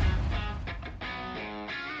Gun.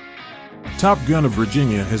 Top Gun of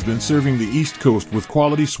Virginia has been serving the East Coast with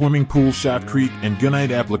quality swimming pool, shotcrete, and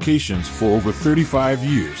gunite applications for over 35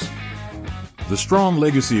 years. The strong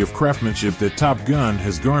legacy of craftsmanship that Top Gun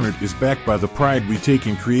has garnered is backed by the pride we take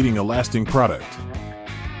in creating a lasting product.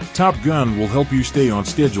 Top Gun will help you stay on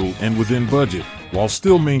schedule and within budget, while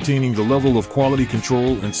still maintaining the level of quality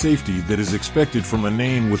control and safety that is expected from a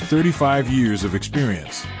name with 35 years of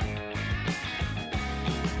experience.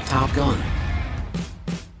 Top Gun.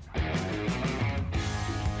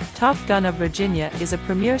 Top Gun of Virginia is a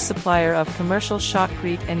premier supplier of commercial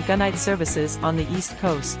shotcrete and gunite services on the East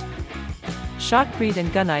Coast. Shotcrete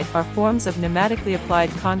and gunite are forms of pneumatically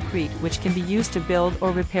applied concrete which can be used to build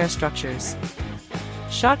or repair structures.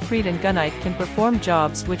 Shotcrete and gunite can perform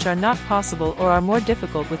jobs which are not possible or are more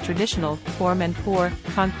difficult with traditional, form and pour,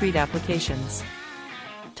 concrete applications.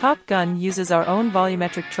 Top Gun uses our own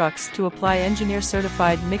volumetric trucks to apply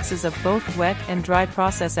engineer-certified mixes of both wet and dry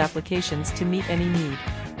process applications to meet any need.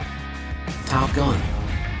 Top Gun.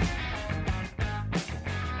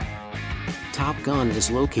 Top Gun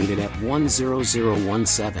is located at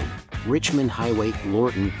 10017 Richmond Highway,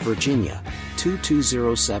 Lorton, Virginia,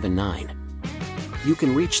 22079. You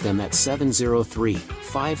can reach them at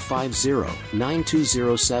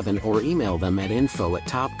 703-550-9207 or email them at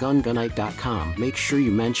info@topgungunite.com. Make sure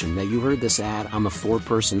you mention that you heard this ad on the 4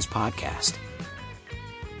 Persons podcast.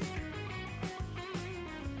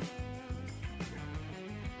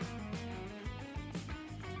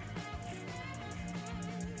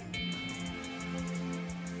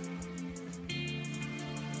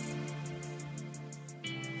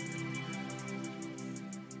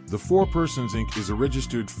 The 4 Persons Inc. is a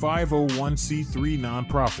registered 501c3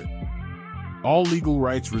 nonprofit. All legal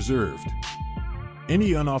rights reserved.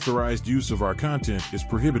 Any unauthorized use of our content is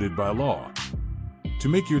prohibited by law. To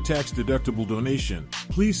make your tax-deductible donation,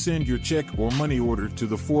 please send your check or money order to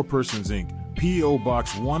the 4 Persons Inc., P.O.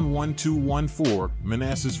 Box 11214,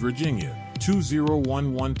 Manassas, Virginia,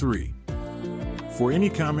 20113. For any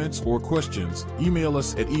comments or questions, email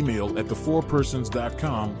us at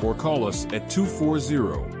email@the4persons.com or call us at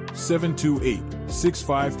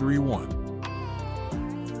 240-728-6531.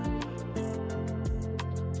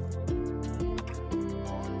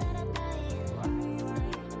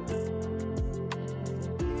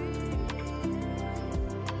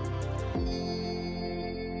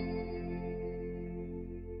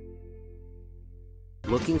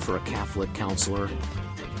 Looking for a Catholic counselor?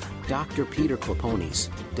 Dr. Peter Clapones,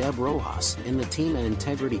 Deb Rojas, and the team at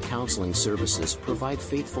Integrity Counseling Services provide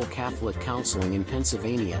faithful Catholic counseling in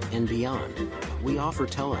Pennsylvania and beyond. We offer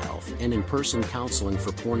telehealth and in-person counseling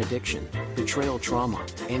for porn addiction, betrayal trauma,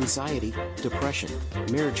 anxiety, depression,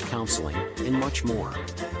 marriage counseling, and much more.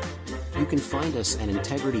 You can find us at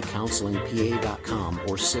integritycounselingpa.com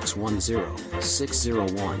or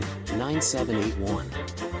 610-601-9781.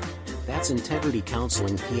 That's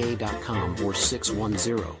integritycounselingpa.com or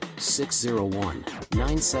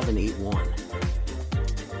 610-601-9781.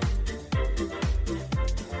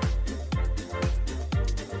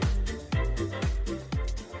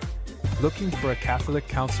 Looking for a Catholic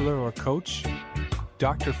counselor or coach?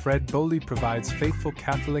 Dr. Fred Boley provides faithful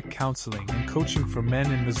Catholic counseling and coaching for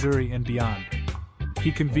men in Missouri and beyond.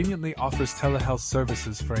 He conveniently offers telehealth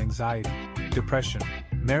services for anxiety, depression,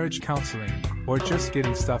 marriage counseling, or just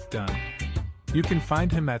getting stuff done. You can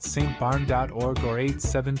find him at stbarn.org or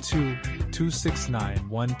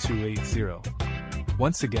 872-269-1280.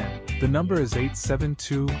 Once again, the number is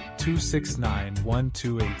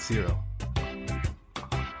 872-269-1280.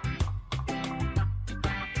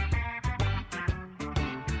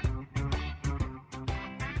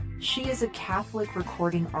 She is a Catholic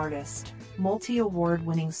recording artist,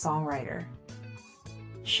 multi-award-winning songwriter.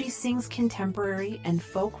 She sings contemporary and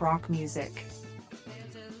folk rock music.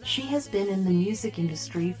 She has been in the music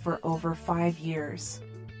industry for over 5 years.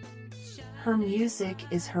 Her music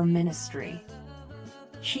is her ministry.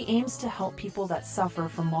 She aims to help people that suffer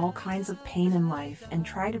from all kinds of pain in life and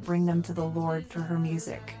try to bring them to the Lord through her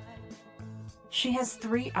music. She has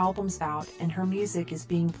 3 albums out and her music is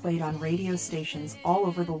being played on radio stations all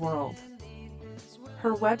over the world.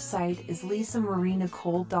 Her website is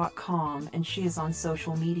lisamarienecole.com and she is on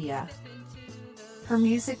social media. Her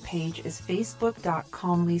music page is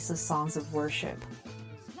facebook.com Lisa Songs of Worship.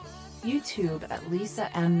 YouTube at Lisa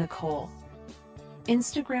M. Nicole.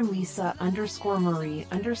 Instagram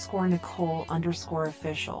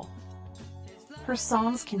Lisa_Marie_Nicole_official. Her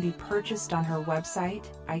songs can be purchased on her website,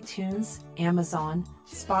 iTunes, Amazon,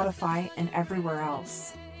 Spotify, and everywhere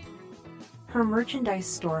else. Her merchandise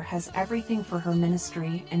store has everything for her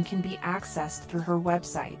ministry and can be accessed through her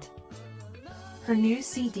website. Her new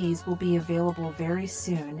CDs will be available very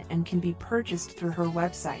soon and can be purchased through her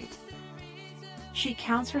website. She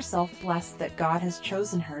counts herself blessed that God has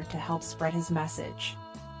chosen her to help spread his message.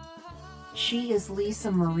 She is Lisa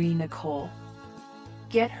Marie Nicole.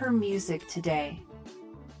 Get her music today.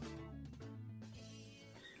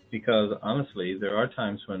 Because honestly, there are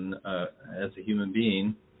times when, as a human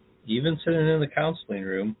being, even sitting in the counseling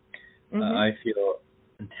room, I feel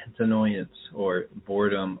intense annoyance or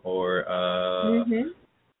boredom or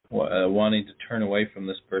wanting to turn away from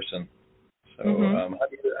this person. So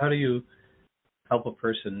how do you help a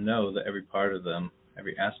person know that every part of them,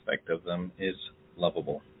 every aspect of them is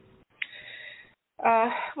lovable?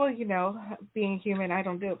 Well, you know, being human, I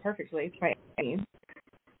don't do it perfectly by any means.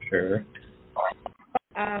 Sure.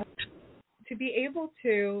 To be able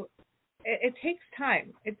to, it takes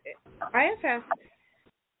time. IFS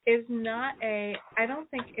is not I don't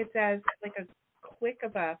think it's as like a quick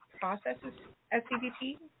of a process as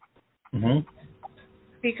CBT.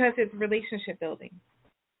 Because it's relationship building.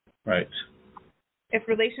 Right. It's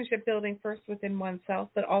relationship building first within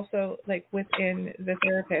oneself, but also like within the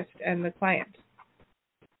therapist and the client.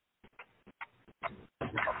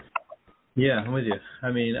 Yeah, I'm with you.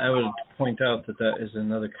 I mean, I would point out that is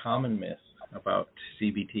another common myth about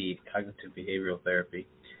CBT, cognitive behavioral therapy,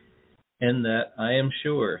 and that I am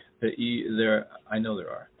sure that I know there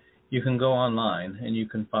are. You can go online and you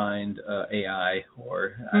can find AI,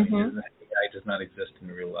 or I mean, AI does not exist in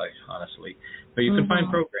real life, honestly, but you can find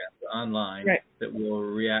programs online that will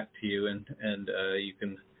react to you, and you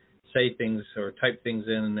can say things or type things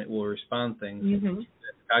in, and it will respond things.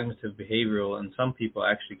 Cognitive behavioral, and some people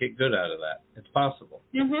actually get good out of that. It's possible.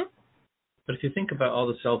 But if you think about all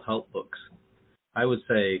the self-help books, I would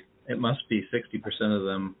say it must be 60% of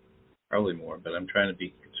them, probably more, but I'm trying to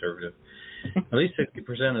be conservative. At least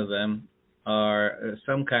 60% of them are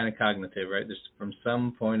some kind of cognitive, right? There's from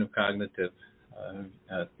some point of cognitive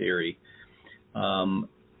theory.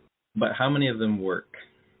 But how many of them work?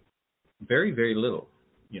 Very, very little.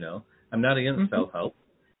 You know, I'm not against self-help,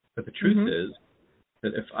 but the truth is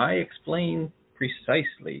that if I explain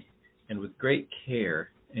precisely and with great care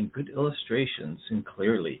and good illustrations and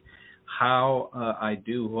clearly how I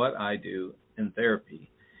do what I do in therapy,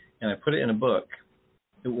 and I put it in a book,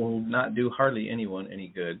 it will not do hardly anyone any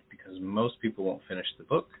good, because most people won't finish the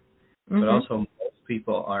book, but also most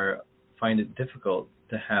people find it difficult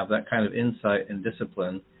to have that kind of insight and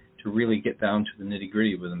discipline to really get down to the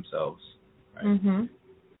nitty-gritty with themselves. Right?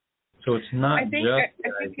 So it's not just the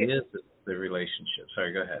ideas, it's the relationship.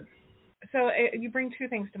 Sorry, go ahead. So you bring two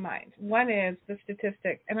things to mind. One is the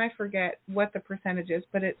statistic, and I forget what the percentage is,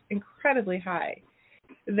 but it's incredibly high,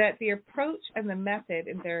 that the approach and the method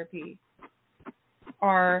in therapy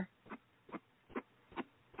are,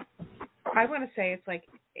 I want to say it's like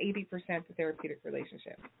 80% the therapeutic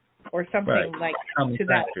relationship, or something like to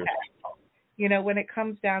that effect. You know, when it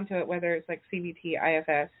comes down to it, whether it's like CBT,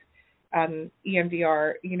 IFS,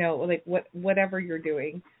 EMDR, you know, like whatever you're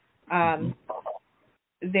doing,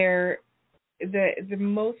 the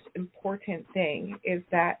most important thing is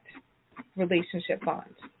that relationship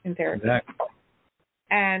bond in therapy. Exactly.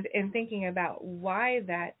 And in thinking about why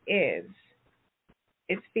that is,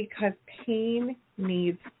 it's because pain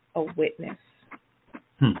needs a witness.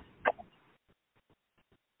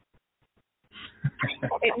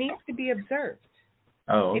 It needs to be observed.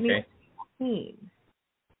 Oh, okay. It needs to be seen.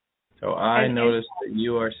 So I notice that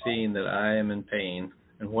you are seeing that I am in pain,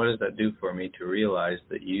 and what does that do for me to realize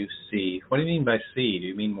that you see? What do you mean by see? Do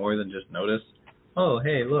you mean more than just notice? Oh,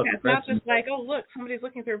 hey, look. Yeah, it's not just like, oh, look, somebody's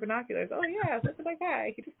looking through binoculars. Oh, yeah, look at that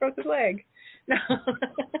guy. He just broke his leg. No.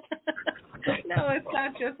 No, it's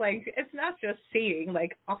not just seeing,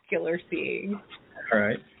 like ocular seeing. All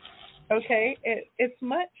right. Okay? It's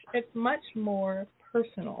much more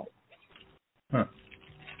personal. Huh.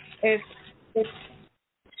 It's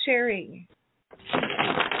sharing.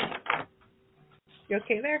 You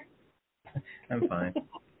okay there? I'm fine.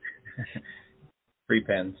 Free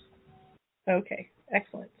pens. Okay,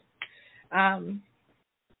 excellent.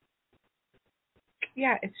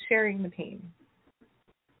 Yeah, it's sharing the pain.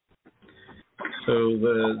 So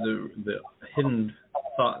the hidden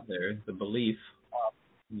thought there, the belief,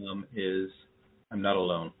 is I'm not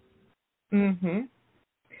alone. And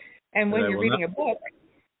when you're reading a book.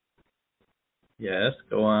 Yes,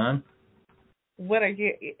 go on. What are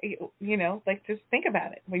you know, like, just think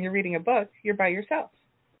about it. When you're reading a book, you're by yourself.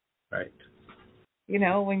 Right. You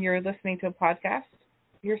know, when you're listening to a podcast,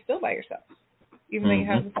 you're still by yourself, even though you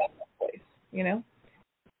have the voice, you know?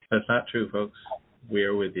 That's not true, folks. We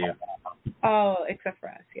are with you. Oh, except for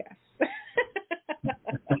us, yes.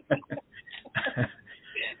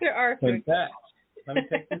 There are. In fact, let me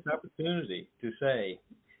take this opportunity to say,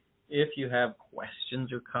 if you have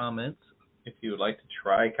questions or comments, if you would like to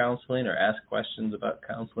try counseling or ask questions about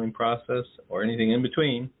counseling process or anything in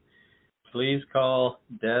between, please call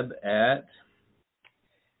Deb at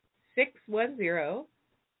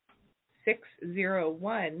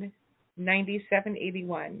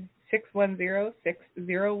 610-601-9781.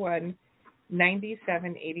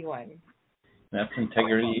 610-601-9781. That's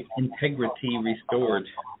Integrity Restored.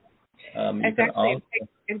 It's actually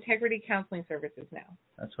Integrity Counseling Services now.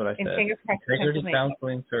 That's what I said. Integrity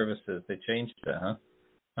Counseling Services. They changed it, huh?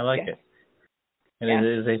 I like it. And it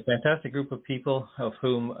is a fantastic group of people, of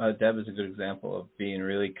whom Deb is a good example of being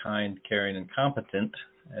really kind, caring, and competent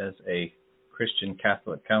as a Christian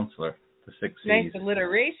Catholic counselor. The 6 C's. Nice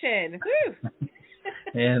alliteration. Woo!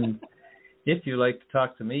 And if you'd like to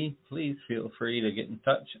talk to me, please feel free to get in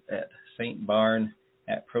touch at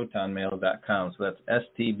stbarn@protonmail.com. So that's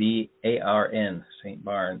STBARN, St.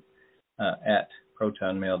 Barn, at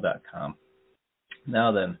protonmail.com.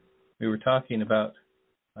 Now then, we were talking about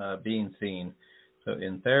being seen. So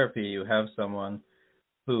in therapy, you have someone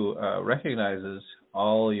who recognizes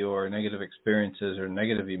all your negative experiences or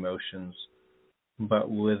negative emotions, but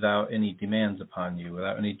without any demands upon you,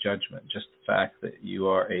 without any judgment, just the fact that you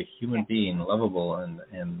are a human being, lovable and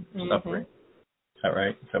suffering. Is that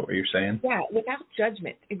right? Is that what you're saying? Yeah, without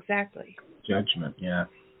judgment, exactly. Judgment, yeah.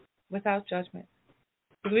 Without judgment.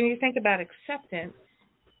 Because when you think about acceptance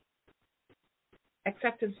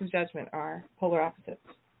and judgment are polar opposites.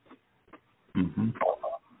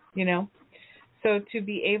 You know? So to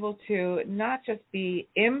be able to not just be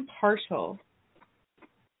impartial,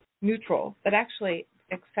 neutral, but actually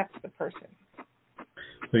accept the person.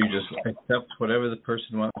 So you just accept whatever the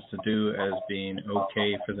person wants to do as being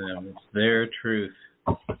okay for them. It's their truth.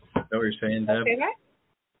 Is that what you're saying, Deb? Did I say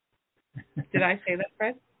that? Did I say that,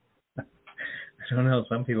 Fred? I don't know.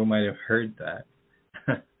 Some people might have heard that.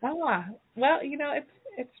 Well, you know,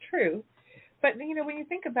 it's true. But you know, when you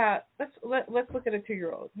think about, let's look at a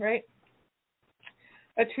 2-year-old, right?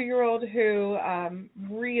 A 2-year-old who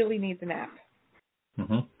really needs a nap,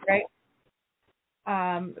 right?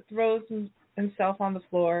 Throws himself on the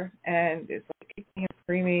floor and is like kicking and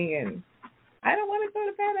screaming and I don't want to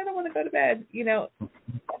go to bed. You know,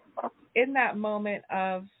 in that moment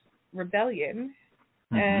of rebellion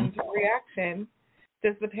and reaction,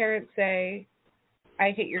 does the parent say,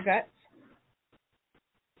 I hate your guts?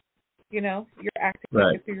 You know, you're acting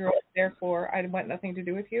like a 2-year-old, therefore I want nothing to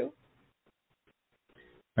do with you.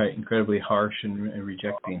 Right, incredibly harsh and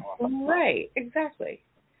rejecting. Right, exactly.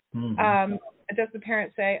 Does the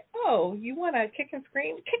parent say, oh, you want to kick and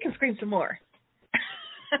scream? Kick and scream some more.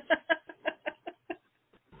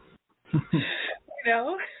 You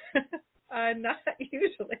know? Not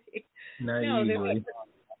usually. Not usually.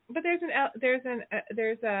 But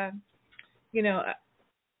there's a you know, a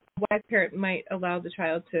wise parent might allow the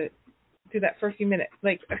child to do that for a few minutes,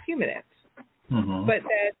 but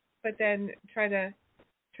then try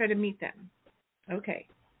to meet them. Okay,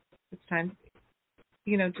 it's time.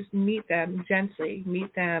 You know, just meet them gently,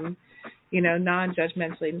 meet them, you know,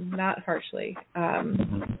 non-judgmentally, not harshly,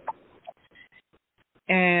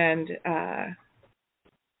 and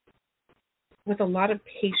with a lot of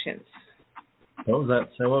patience. What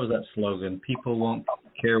was that slogan? People won't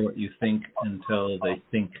care what you think until they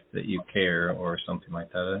think that you care, or something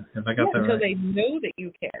like that. Have I got that right? Until they know that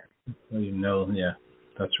you care. Well, you know, yeah,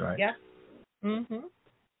 that's right. Yeah.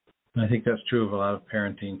 I think that's true of a lot of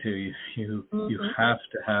parenting too. You have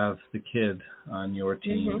to have the kid on your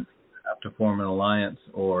team. You have to form an alliance,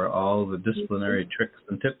 or all the disciplinary tricks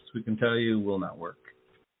and tips we can tell you will not work.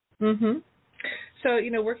 So,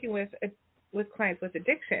 you know, working with clients with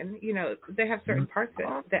addiction, you know, they have certain parts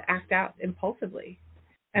that act out impulsively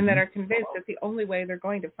and that are convinced that the only way they're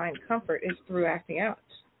going to find comfort is through acting out.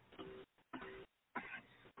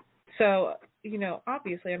 So, you know,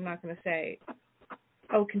 obviously I'm not going to say,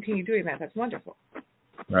 oh, continue doing that. That's wonderful.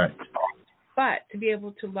 Right. But to be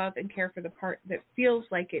able to love and care for the part that feels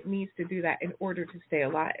like it needs to do that in order to stay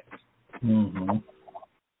alive. And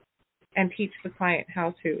teach the client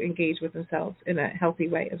how to engage with themselves in a healthy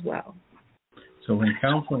way as well. So when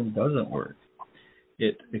counseling doesn't work,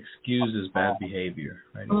 it excuses bad behavior,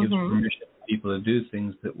 right? It gives permission to people to do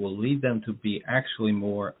things that will lead them to be actually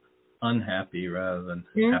more unhappy rather than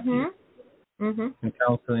happy. And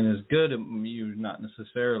counseling is good. You're not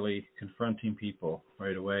necessarily confronting people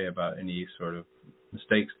right away about any sort of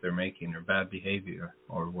mistakes they're making or bad behavior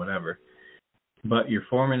or whatever. But you're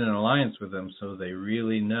forming an alliance with them so they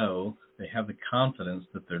really know, they have the confidence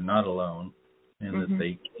that they're not alone and that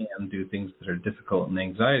they can do things that are difficult and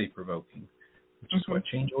anxiety-provoking, which is what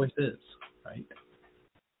change always is, right?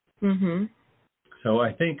 So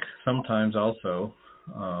I think sometimes also,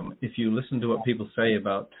 if you listen to what people say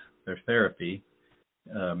about their therapy,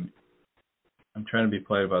 I'm trying to be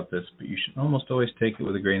polite about this, but you should almost always take it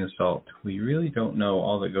with a grain of salt. We really don't know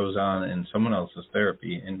all that goes on in someone else's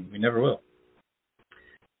therapy, and we never will.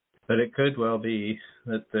 But it could well be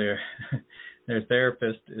that their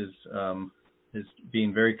therapist is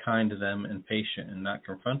being very kind to them and patient and not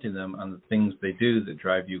confronting them on the things they do that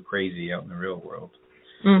drive you crazy out in the real world.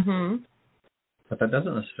 But that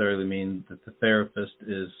doesn't necessarily mean that the therapist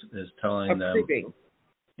is telling them,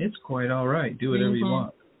 it's quite all right, do whatever you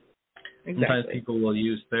want. Sometimes people will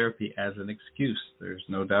use therapy as an excuse. There's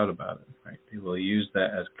no doubt about it, right? They will use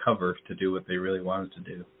that as cover to do what they really wanted to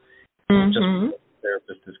do. Just because the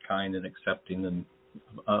therapist is kind and accepting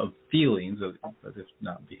of feelings, but if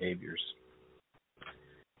not behaviors.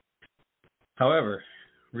 However,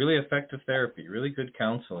 really effective therapy, really good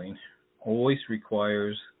counseling, always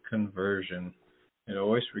requires conversion. It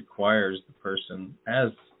always requires the person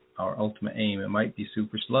as our ultimate aim. It might be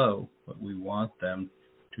super slow, but we want them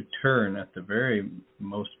to turn at the very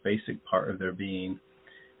most basic part of their being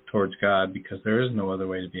towards God, because there is no other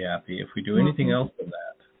way to be happy. If we do anything else than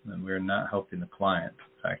that, then we're not helping the client.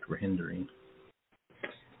 In fact, we're hindering.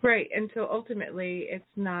 Right, and so ultimately it's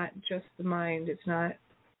not just the mind, it's not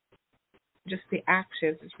just the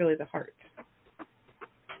actions, it's really the heart.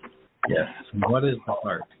 Yes. And what is the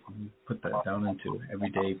heart? Can you put that down into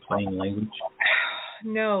everyday plain language?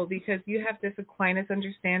 No, because you have this Aquinas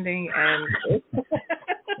understanding, and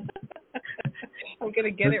I'm going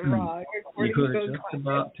to get it wrong.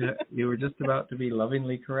 You were just about to be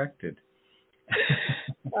lovingly corrected.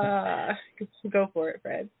 Go for it,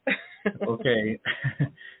 Fred. Okay.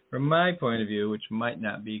 From my point of view, which might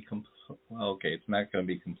not be it's not going to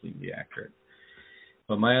be completely accurate.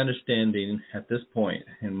 But my understanding at this point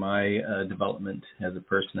in my development as a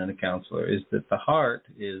person and a counselor is that the heart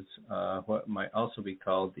is what might also be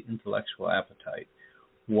called the intellectual appetite,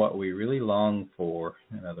 what we really long for.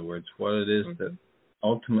 In other words, what it is that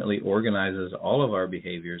ultimately organizes all of our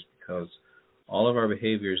behaviors, because all of our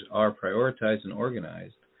behaviors are prioritized and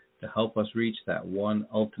organized to help us reach that one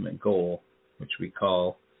ultimate goal, which we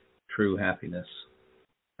call true happiness,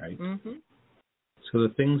 right? Mm-hmm. So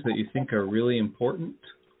the things that you think are really important,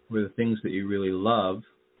 or the things that you really love,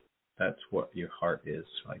 that's what your heart is,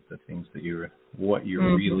 like the things that you're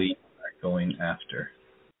really are going after.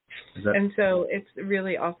 And so it's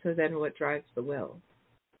really also then what drives the will.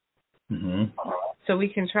 Mm-hmm. So we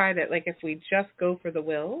can try that, like if we just go for the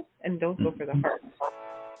will and don't go for the heart,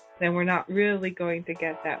 then we're not really going to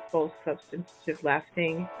get that full substantive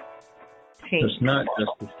lasting change. It's not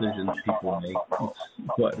just decisions people make, it's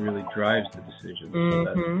what really drives the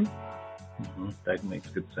decision. So that makes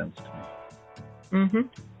good sense to me. Mm-hmm.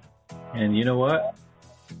 And you know what?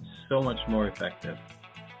 So much more effective.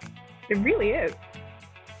 It really is.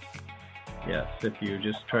 Yes, if you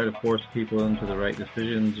just try to force people into the right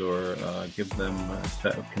decisions, or give them a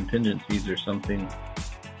set of contingencies or something,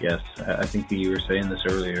 yes, I think that you were saying this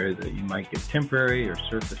earlier, that you might get temporary or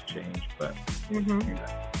surface change, but you're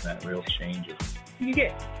not that real change. You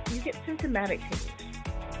get symptomatic change.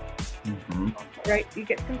 Mm-hmm. Right? You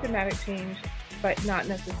get symptomatic change, but not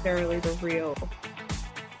necessarily the real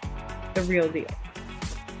deal.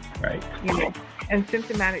 Right. You know? And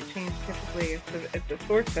symptomatic change typically, if the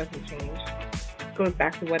source doesn't change, goes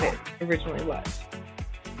back to what it originally was.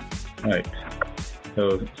 Right.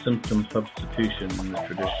 So symptom substitution in the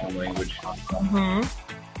traditional language.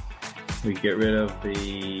 Mm-hmm. We get rid of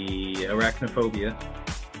the arachnophobia,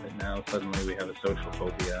 but now suddenly we have a social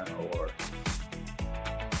phobia or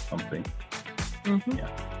something. Mm-hmm. Yeah.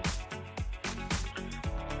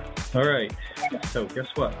 All right. So guess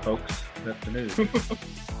what, folks? That's the news.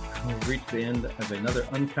 We've reached the end of another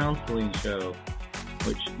Uncounselling show,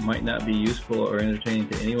 which might not be useful or entertaining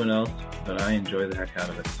to anyone else, but I enjoy the heck out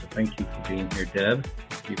of it. So thank you for being here, Deb.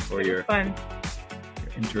 Thank you for your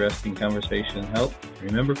interesting conversation and help.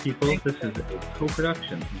 Remember, people, this is a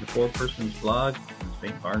co-production of the Four Persons blog and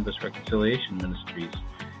St. Barnabas Reconciliation Ministries,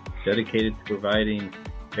 dedicated to providing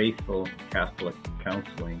faithful Catholic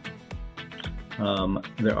counseling.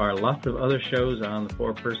 There are lots of other shows on the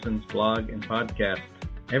Four Persons blog and podcast.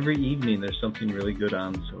 Every evening there's something really good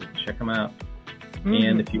on, so check them out. Mm-hmm.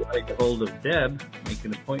 And if you want to get hold of Deb, make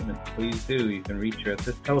an appointment, please do. You can reach her at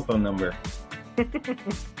this telephone number.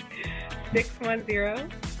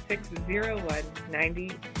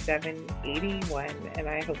 610-601-9781, and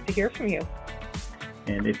I hope to hear from you.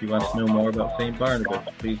 And if you want to know more about St. Barnabas,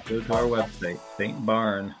 please go to our website,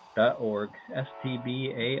 stbarn.org,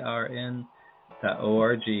 stbarn.org,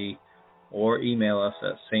 or email us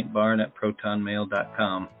at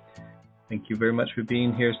stbarn@protonmail.com. Thank you very much for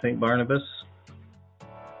being here, St. Barnabas.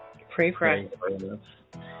 Pray for us.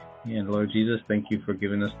 And Lord Jesus, thank you for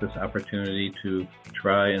giving us this opportunity to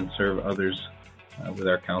try and serve others with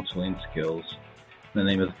our counseling skills. In the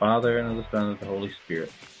name of the Father, and of the Son, and of the Holy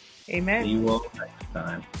Spirit. Amen. See you all next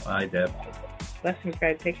time. Bye, Deb. Blessings,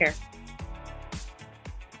 guys. Take care.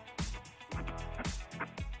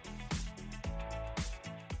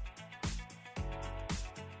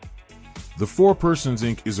 The Four Persons,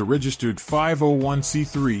 Inc. is a registered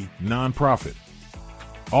 501c3 nonprofit.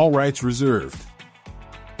 All rights reserved.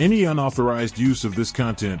 Any unauthorized use of this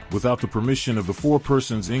content without the permission of the Four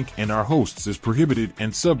Persons, Inc. and our hosts is prohibited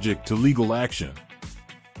and subject to legal action.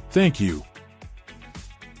 Thank you.